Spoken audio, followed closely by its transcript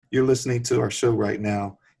You're listening to our show right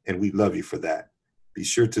now, and we love you for that. Be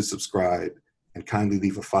sure to subscribe and kindly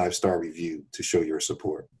leave a 5-star review to show your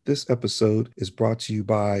support. This episode is brought to you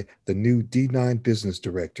by the new D9 Business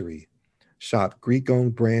Directory. Shop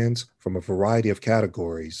Greek-owned brands from a variety of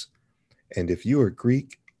categories. And if you're a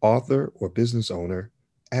Greek author or business owner,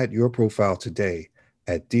 add your profile today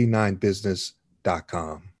at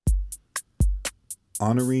d9business.com.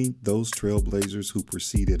 Honoring those trailblazers who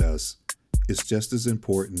preceded us is just as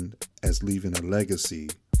important as leaving a legacy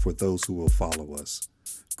for those who will follow us.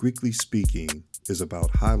 Greekly Speaking is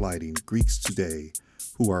about highlighting Greeks today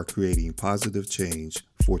who are creating positive change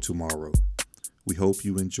for tomorrow. We hope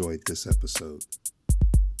you enjoyed this episode.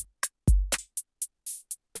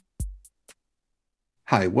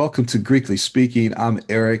 Hi, welcome to Greekly Speaking. I'm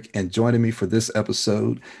Eric, and joining me for this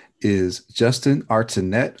episode is Justin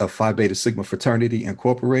Artinet of Phi Beta Sigma Fraternity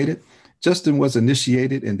Incorporated. Justin was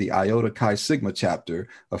initiated in the Iota Chi Sigma chapter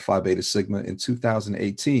of Phi Beta Sigma in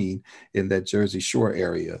 2018 in that Jersey Shore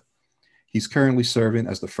area. He's currently serving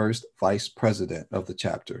as the first vice president of the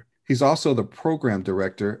chapter. He's also the program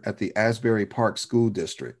director at the Asbury Park School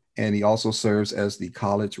District, and he also serves as the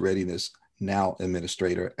College Readiness Now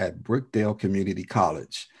administrator at Brookdale Community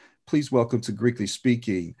College. Please welcome to Greekly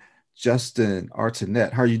Speaking, Justin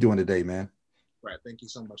Artinet. How are you doing today, man? Right. Thank you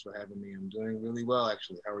so much for having me. I'm doing really well,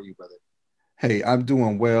 actually. How are you, brother? Hey, I'm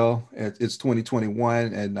doing well. It's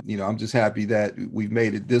 2021, and I'm just happy that we've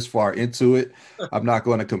made it this far into it. I'm not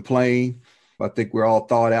going to complain. I think we're all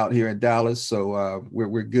thawed out here in Dallas, so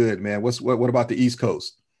we're good, man. What about the East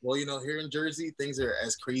Coast? Well, here in Jersey, things are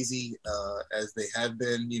as crazy as they have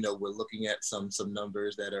been. We're looking at some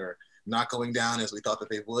numbers that are not going down as we thought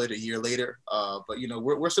that they would a year later. But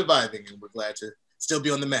we're surviving, and we're glad to still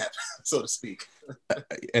be on the map, so to speak.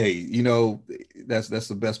 Hey, that's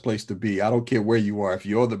the best place to be. I don't care where you are. If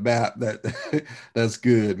you're on the map, that's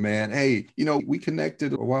good, man. Hey, we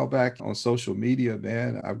connected a while back on social media,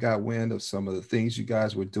 man. I've got wind of some of the things you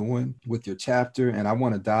guys were doing with your chapter, and I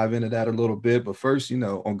want to dive into that a little bit. But first,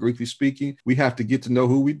 on Greekly Speaking, we have to get to know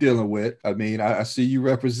who we're dealing with. I mean, I see you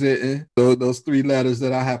representing those 3 letters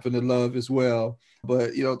that I happen to love as well.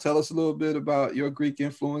 But, tell us a little bit about your Greek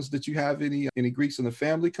influence. Did you have any Greeks in the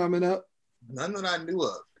family coming up? None that I knew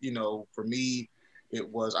of. For me, I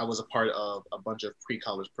was a part of a bunch of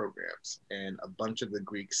pre-college programs, and a bunch of the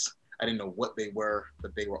Greeks, I didn't know what they were,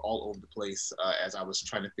 but they were all over the place as I was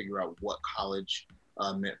trying to figure out what college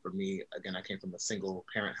meant for me. Again, I came from a single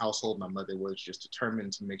parent household. My mother was just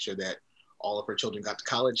determined to make sure that all of her children got to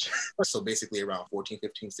college. So basically around 14,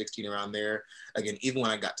 15, 16, around there. Again, even when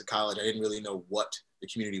I got to college, I didn't really know what the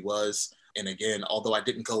community was. And again, although I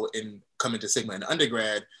didn't come into Sigma in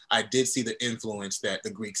undergrad, I did see the influence that the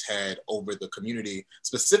Greeks had over the community,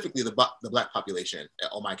 specifically the Black population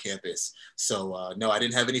on my campus. So no, I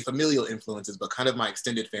didn't have any familial influences, but kind of my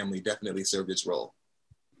extended family definitely served its role.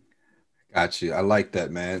 Gotcha. I like that,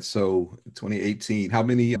 man. So 2018, how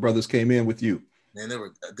many brothers came in with you? Man, there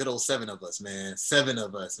were a good old 7 of us, man. 7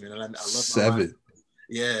 of us. I love 7.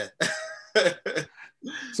 Yeah.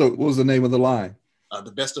 So what was the name of the line?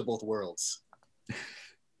 The Best of Both Worlds.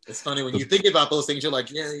 It's funny when you think about those things, you're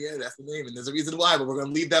like, yeah, that's the name. And there's a reason why, but we're going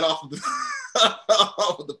to leave that off of the,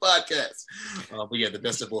 off of the podcast. But yeah, The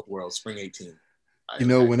Best of Both Worlds, Spring 18.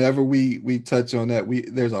 Whenever we touch on that,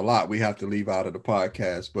 there's a lot we have to leave out of the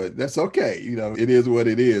podcast, but that's okay. It is what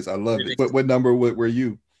it is. I love it. But what number were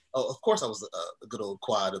you? Oh, of course, I was a good old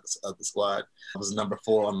quad of the squad. I was number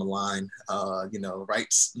 4 on the line,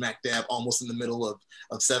 right smack dab, almost in the middle of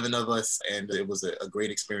 7 of us. And it was a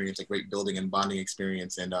great experience, a great building and bonding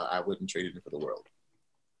experience. And I wouldn't trade it in for the world.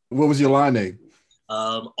 What was your line name?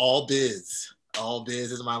 All Biz. All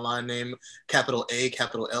Biz is my line name. Capital A,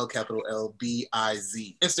 capital L,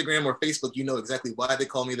 B-I-Z. Instagram or Facebook, you know exactly why they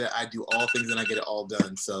call me that. I do all things and I get it all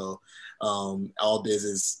done. So All Biz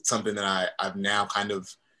is something that I've now kind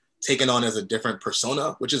of taken on as a different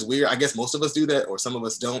persona, which is weird. I guess most of us do that, or some of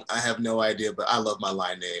us don't. I have no idea, but I love my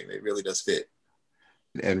line name. It really does fit.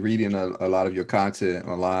 And reading a lot of your content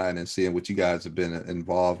online and seeing what you guys have been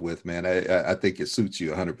involved with, man, I think it suits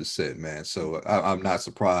you 100%, man. So I'm not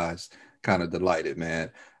surprised, kind of delighted,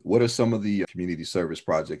 man. What are some of the community service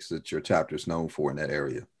projects that your chapter is known for in that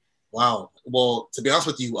area? Wow. Well, to be honest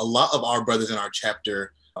with you, a lot of our brothers in our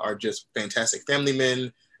chapter are just fantastic family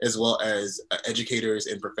men, as well as educators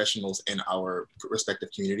and professionals in our respective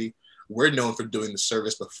community. We're known for doing the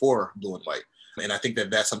service before Blue and White. And I think that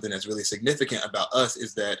that's something that's really significant about us,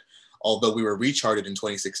 is that although we were recharted in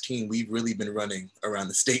 2016, we've really been running around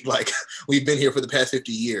the state like we've been here for the past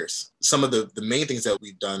 50 years. Some of the main things that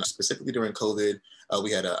we've done, specifically during COVID,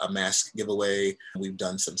 We had a mask giveaway. We've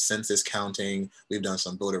done some census counting. We've done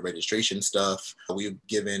some voter registration stuff. We've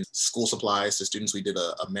given school supplies to students. We did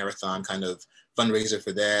a marathon kind of fundraiser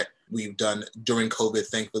for that. We've done, during COVID,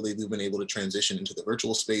 thankfully, we've been able to transition into the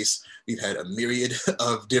virtual space. We've had a myriad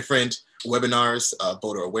of different webinars,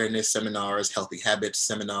 voter awareness seminars, healthy habits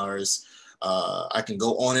seminars. I can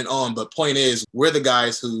go on and on, but point is, we're the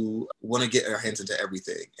guys who want to get our hands into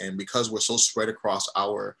everything. And because we're so spread across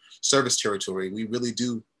our service territory, we really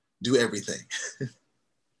do everything.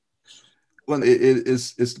 Well,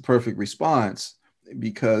 it's the perfect response,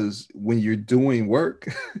 because when you're doing work,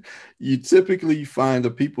 you typically find the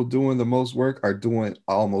people doing the most work are doing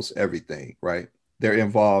almost everything, right? They're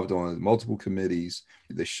involved on multiple committees.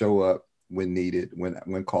 They show up when needed,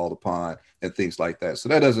 when called upon, and things like that. So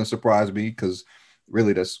that doesn't surprise me, because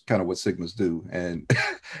really that's kind of what Sigmas do, and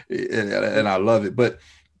and I love it. But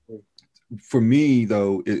for me,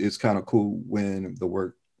 though, it's kind of cool when the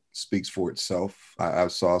work speaks for itself. I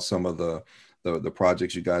saw some of the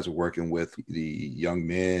projects you guys are working with the young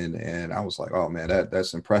men, and I was like, oh man,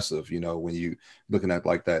 that's impressive. You know, when you looking at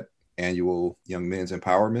like that annual Young Men's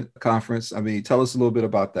Empowerment Conference. I mean, tell us a little bit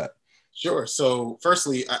about that. Sure. So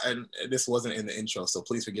firstly, and this wasn't in the intro, so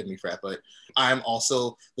please forgive me for that, but I'm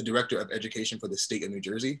also the director of education for the state of New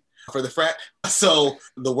Jersey for the frat. So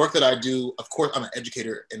the work that I do, of course, I'm an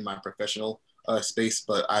educator in my professional space,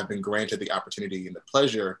 but I've been granted the opportunity and the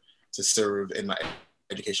pleasure to serve in my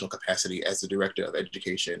educational capacity as the director of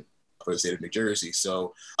education for the state of New Jersey.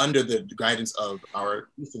 So under the guidance of our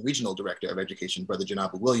regional director of education, Brother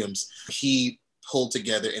Janabu Williams, he pulled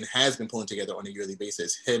together and has been pulling together on a yearly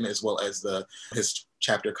basis, him as well as his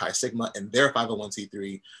chapter Chi Sigma and their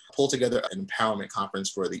 501c3 pulled together an empowerment conference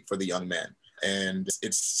for the young men. And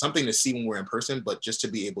it's something to see when we're in person, but just to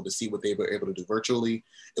be able to see what they were able to do virtually,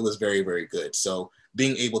 it was very, very good. So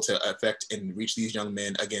being able to affect and reach these young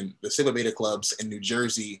men, again, the Sigma Beta clubs in New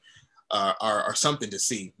Jersey are something to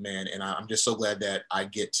see, man. And I'm just so glad that I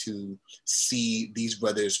get to see these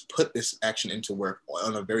brothers put this action into work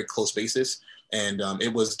on a very close basis. And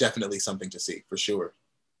it was definitely something to see, for sure.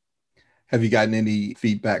 Have you gotten any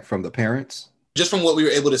feedback from the parents? Just from what we were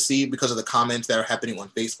able to see, because of the comments that are happening on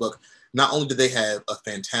Facebook, not only did they have a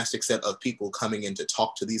fantastic set of people coming in to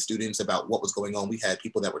talk to these students about what was going on, we had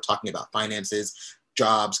people that were talking about finances,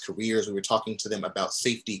 jobs, careers. We were talking to them about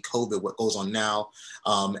safety, COVID, what goes on now.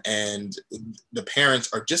 And the parents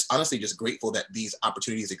are just honestly just grateful that these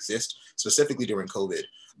opportunities exist, specifically during COVID,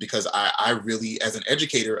 because I really, as an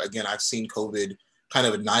educator, again, I've seen COVID kind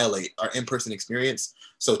of annihilate our in-person experience.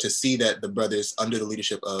 So to see that the brothers under the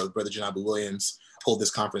leadership of Brother Janabu Williams pulled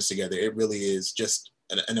this conference together, it really is just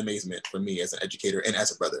an amazement for me as an educator and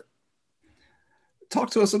as a brother. Talk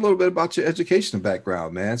to us a little bit about your educational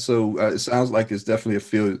background, man. So it sounds like it's definitely a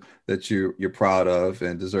field that you're proud of,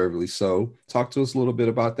 and deservedly so. Talk to us a little bit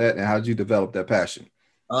about that, and how did you develop that passion?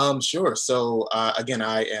 Sure. So again,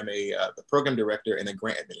 I am the program director and a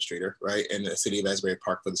grant administrator, right, in the city of Asbury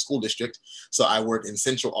Park for the school district. So I work in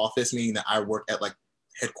central office, meaning that I work at like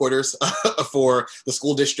headquarters for the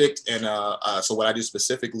school district. And so what I do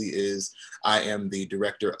specifically is I am the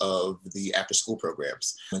director of the after school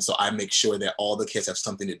programs. And so I make sure that all the kids have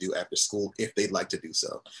something to do after school if they'd like to do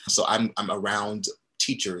so. So I'm around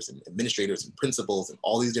teachers and administrators and principals and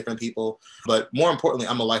all these different people. But more importantly,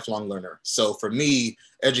 I'm a lifelong learner. So for me,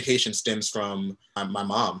 education stems from my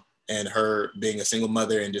mom and her being a single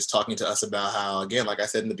mother and just talking to us about how, again, like I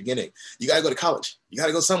said in the beginning, you got to go to college. You got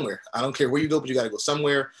to go somewhere. I don't care where you go, but you got to go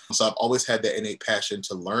somewhere. So I've always had that innate passion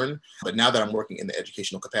to learn. But now that I'm working in the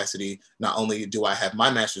educational capacity, not only do I have my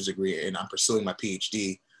master's degree and I'm pursuing my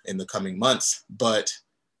PhD in the coming months, but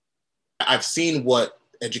I've seen what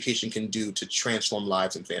education can do to transform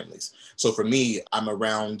lives and families. So for me, I'm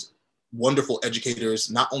around wonderful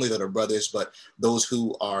educators, not only that are brothers, but those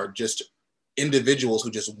who are just individuals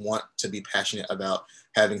who just want to be passionate about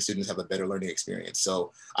having students have a better learning experience.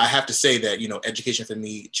 So I have to say that, education for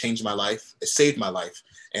me changed my life. It saved my life.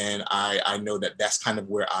 And I know that that's kind of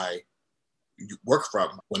where I work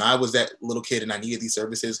from. When I was that little kid and I needed these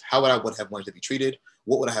services, how would I have wanted to be treated?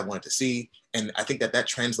 What would I have wanted to see? And I think that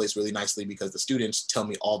translates really nicely, because the students tell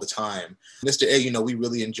me all the time, Mr. A, we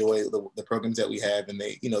really enjoy the programs that we have. And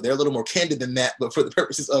they, they're a little more candid than that, but for the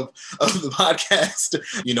purposes of the podcast,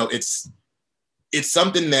 it's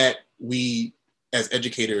something that we as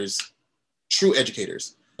educators, true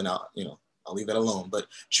educators, and I'll leave that alone, but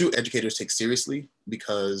true educators take seriously,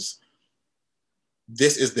 because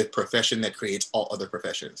this is the profession that creates all other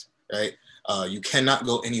professions, right? You cannot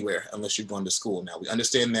go anywhere unless you've gone to school. Now, we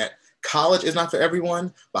understand that college is not for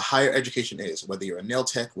everyone, but higher education is. Whether you're a nail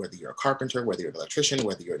tech, whether you're a carpenter, whether you're an electrician,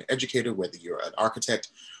 whether you're an educator, whether you're an architect,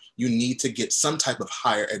 you need to get some type of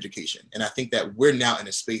higher education. And I think that we're now in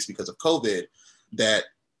a space because of COVID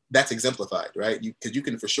that's exemplified, right? Because you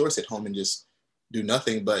can for sure sit home and just do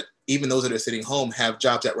nothing, but even those that are sitting home have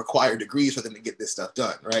jobs that require degrees for them to get this stuff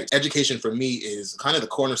done, right? Education for me is kind of the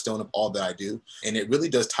cornerstone of all that I do. And it really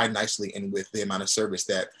does tie nicely in with the amount of service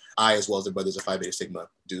that I, as well as the Brothers of Phi Beta Sigma,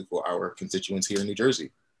 do for our constituents here in New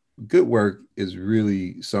Jersey. Good work is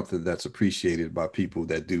really something that's appreciated by people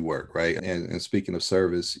that do work, right? And speaking of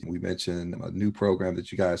service, we mentioned a new program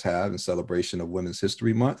that you guys have in celebration of Women's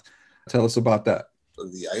History Month. Tell us about that.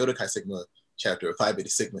 The Iota Chi Sigma chapter of Phi Beta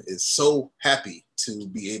Sigma is so happy to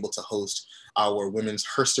be able to host our Women's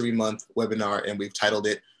Herstory Month webinar, and we've titled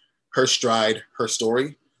it Her Stride, Her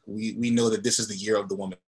Story. We know that this is the year of the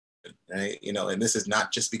woman, right? And this is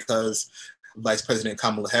not just because Vice President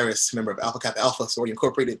Kamala Harris, member of Alpha Kappa Alpha Sorority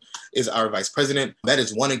Incorporated, is our vice president. That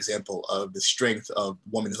is one example of the strength of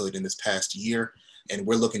womanhood in this past year. And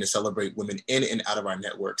we're looking to celebrate women in and out of our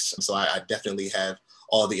networks. So I definitely have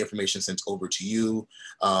all the information sent over to you.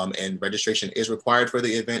 And registration is required for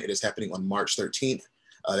the event. It is happening on March 13th.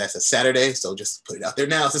 That's a Saturday. So just put it out there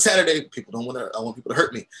now. It's a Saturday. I want people to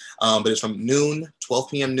hurt me. But it's from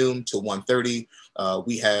 12 p.m. noon to 1:30.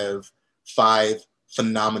 We have 5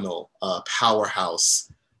 phenomenal powerhouse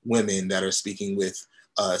women that are speaking with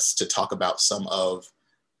us to talk about some of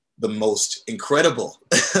the most incredible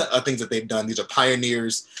things that they've done. These are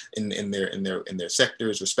pioneers in their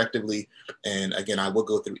sectors respectively. And again, I will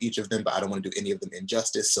go through each of them, but I don't want to do any of them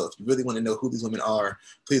injustice. So if you really want to know who these women are,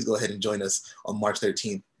 please go ahead and join us on March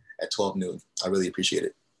 13th at 12 noon. I really appreciate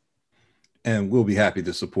it. And we'll be happy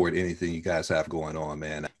to support anything you guys have going on,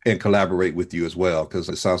 man, and collaborate with you as well, because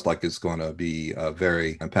it sounds like it's going to be a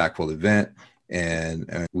very impactful event,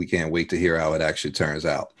 and we can't wait to hear how it actually turns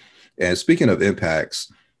out. And speaking of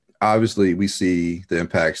impacts, obviously we see the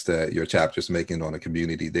impacts that your chapter is making on the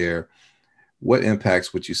community there. What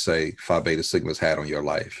impacts would you say Phi Beta Sigma's had on your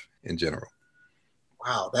life in general?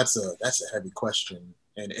 Wow, that's a heavy question.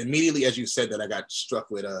 And immediately as you said that, I got struck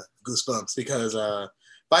with goosebumps, because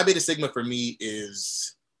Phi Beta Sigma for me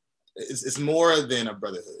is more than a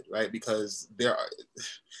brotherhood, right? Because there are,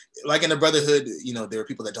 like in a brotherhood, there are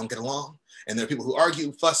people that don't get along, and there are people who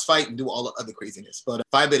argue, fuss, fight, and do all the other craziness. But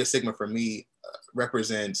Phi Beta Sigma for me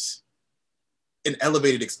represents an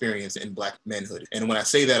elevated experience in Black manhood. And when I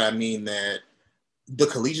say that, I mean that the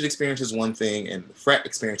collegiate experience is one thing and the frat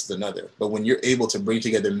experience is another. But when you're able to bring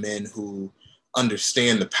together men who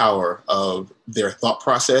understand the power of their thought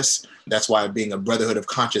process, that's why being a brotherhood of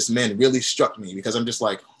conscious men really struck me, because I'm just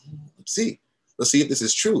like, let's see if this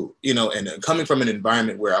is true, and coming from an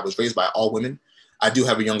environment where I was raised by all women. I do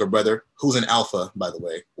have a younger brother who's an alpha, by the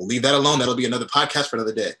way. We'll leave that alone. That'll be another podcast for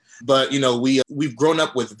another day. But, we've grown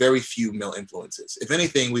up with very few male influences. If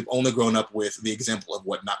anything, we've only grown up with the example of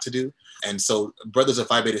what not to do. And so Brothers of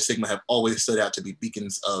Phi Beta Sigma have always stood out to be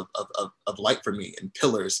beacons of light for me and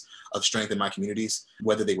pillars of strength in my communities,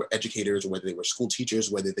 whether they were educators or whether they were school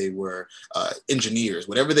teachers, whether they were engineers,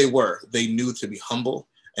 whatever they were, they knew to be humble.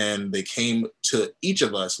 And they came to each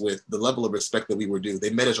of us with the level of respect that we were due.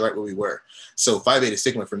 They met us right where we were. So Phi Beta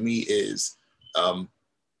Sigma for me is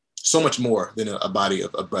so much more than a body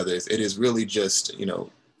of brothers. It is really just,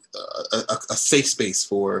 a safe space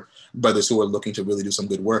for brothers who are looking to really do some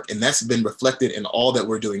good work. And that's been reflected in all that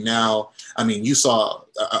we're doing now. I mean, you saw,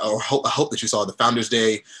 I hope that you saw the Founders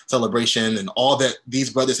Day celebration and all that these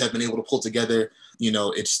brothers have been able to pull together.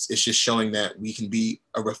 It's just showing that we can be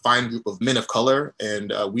a refined group of men of color,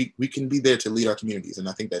 and we can be there to lead our communities. And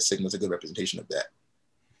I think that Sigma is a good representation of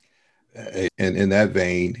that. And in that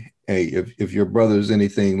vein, hey, if your brother's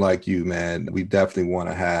anything like you, man, we definitely want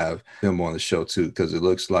to have him on the show too, because it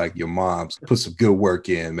looks like your mom's put some good work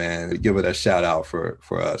in, man. Give it a shout out for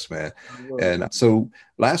us, man. And so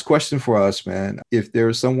last question for us, man. If there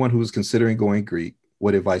is someone who's considering going Greek,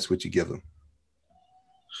 what advice would you give them?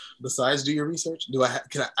 Besides do your research, I'm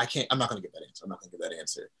not going to give that answer. I'm not going to give that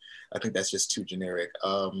answer. I think that's just too generic.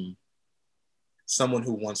 Someone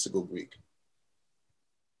who wants to go Greek.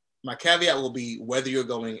 My caveat will be, whether you're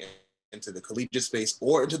going into the collegiate space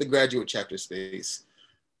or into the graduate chapter space,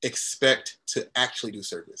 expect to actually do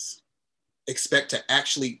service. Expect to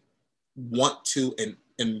actually want to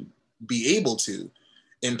and be able to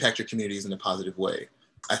impact your communities in a positive way.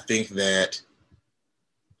 I think that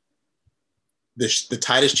the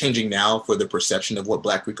tide is changing now for the perception of what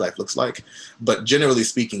Black Greek life looks like. But generally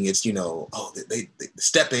speaking, it's, they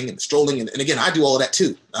stepping and strolling. And again, I do all of that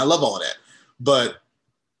too. I love all of that. But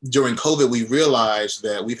during COVID, we realized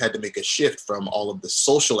that we've had to make a shift from all of the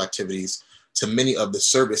social activities to many of the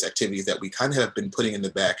service activities that we kind of have been putting in the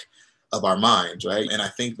back of our minds, right? And I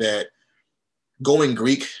think that going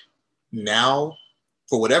Greek now,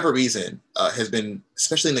 for whatever reason, has been,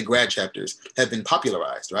 especially in the grad chapters, have been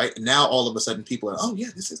popularized, right? And now all of a sudden people are, oh yeah,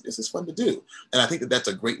 this is fun to do. And I think that that's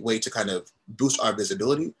a great way to kind of boost our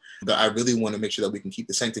visibility. But I really want to make sure that we can keep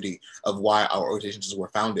the sanctity of why our organizations were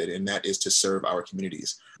founded, and that is to serve our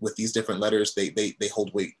communities. With these different letters, they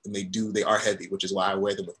hold weight, and they are heavy, which is why I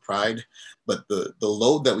wear them with pride. But the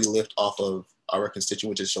load that we lift off of our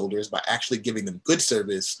constituents' shoulders by actually giving them good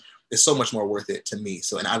service is so much more worth it to me.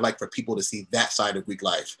 So, and I'd like for people to see that side of Greek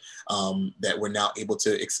life, that we're now able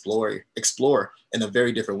to explore in a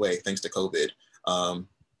very different way, thanks to COVID.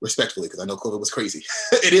 Respectfully, because I know COVID was crazy.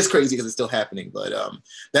 It is crazy because it's still happening, but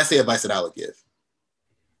that's the advice that I would give.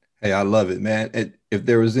 Hey, I love it, man. And if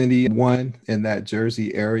there was anyone in that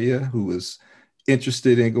Jersey area who was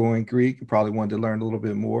interested in going Greek, probably wanted to learn a little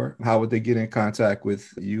bit more, how would they get in contact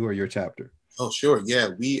with you or your chapter? Oh, sure. Yeah.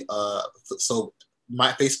 So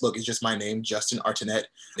my Facebook is just my name, Justin Artinet.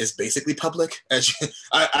 It's basically public.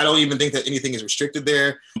 I don't even think that anything is restricted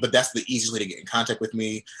there, but that's the easiest way to get in contact with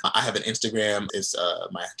me. I have an Instagram.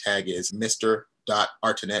 My tag is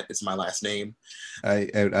Mr.Artinet. It's my last name.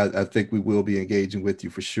 I think we will be engaging with you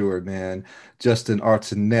for sure, man. Justin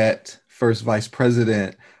Artinet, first vice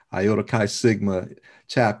president, Iota Chi Sigma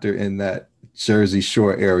chapter in that Jersey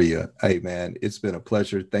Shore area. Hey, man, it's been a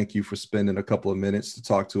pleasure. Thank you for spending a couple of minutes to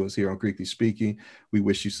talk to us here on Greekly Speaking. We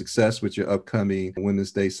wish you success with your upcoming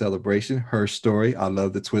Women's Day celebration. Her story, I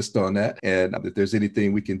love the twist on that. And if there's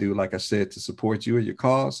anything we can do, like I said, to support you and your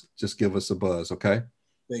cause, just give us a buzz, okay?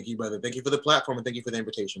 Thank you, brother. Thank you for the platform, and thank you for the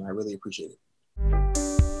invitation. I really appreciate it.